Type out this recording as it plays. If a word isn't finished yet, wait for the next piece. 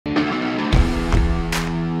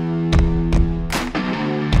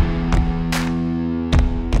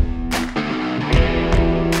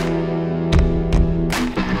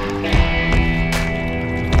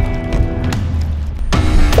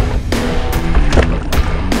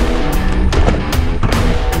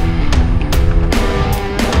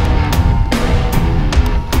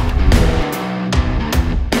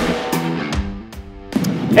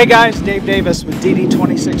Hey guys, Dave Davis with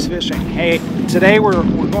DD26 Fishing. Hey, today we're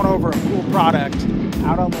going over a cool product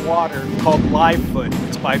out on the water called LiveFoot.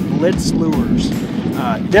 It's by Blitz Lures.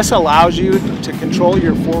 This allows you to control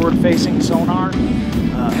your forward-facing sonar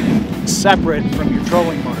separate from your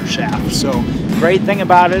trolling motor shaft. So, great thing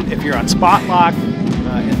about it, if you're on spot lock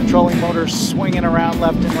and the trolling motor's swinging around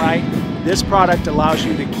left and right, this product allows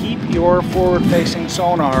you to keep your forward-facing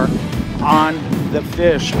sonar on the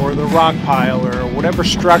fish or the rock pile or whatever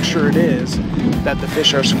structure it is that the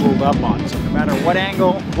fish are schooled up on. So no matter what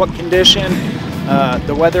angle, what condition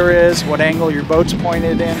the weather is, what angle your boat's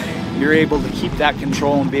pointed in, you're able to keep that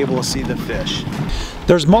control and be able to see the fish.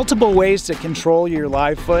 There's multiple ways to control your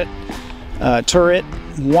LiveFoot turret.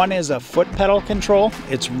 One is a foot pedal control.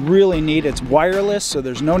 It's really neat. It's wireless, so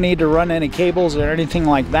there's no need to run any cables or anything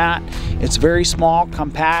like that. It's very small,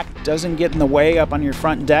 compact, doesn't get in the way up on your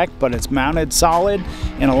front deck, but it's mounted solid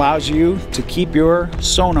and allows you to keep your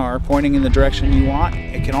sonar pointing in the direction you want.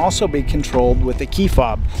 It can also be controlled with a key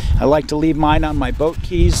fob. I like to leave mine on my boat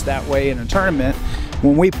keys, that way in a tournament,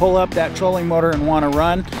 when we pull up that trolling motor and want to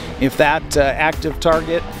run, if that active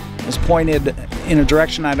target is pointed in a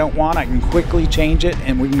direction I don't want, I can quickly change it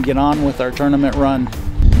and we can get on with our tournament run.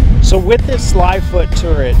 So with this LiveFoot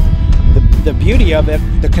turret, the beauty of it,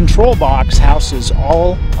 the control box houses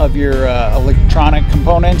all of your electronic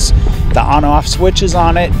components, the on-off switches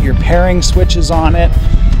on it, your pairing switches on it.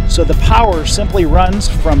 So the power simply runs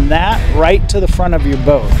from that right to the front of your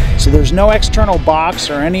boat. So there's no external box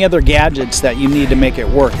or any other gadgets that you need to make it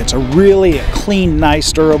work. It's a really clean,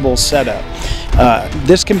 nice, durable setup.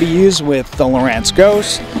 This can be used with the Lowrance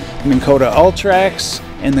Ghost, MinnKota Ultrex,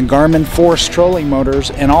 and the Garmin Force trolling motors,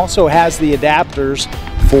 and also has the adapters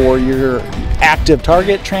for your active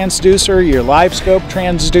target transducer, your live scope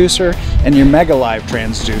transducer, and your mega live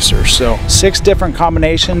transducer. So 6 different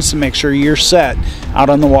combinations to make sure you're set out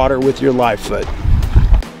on the water with your LiveFoot.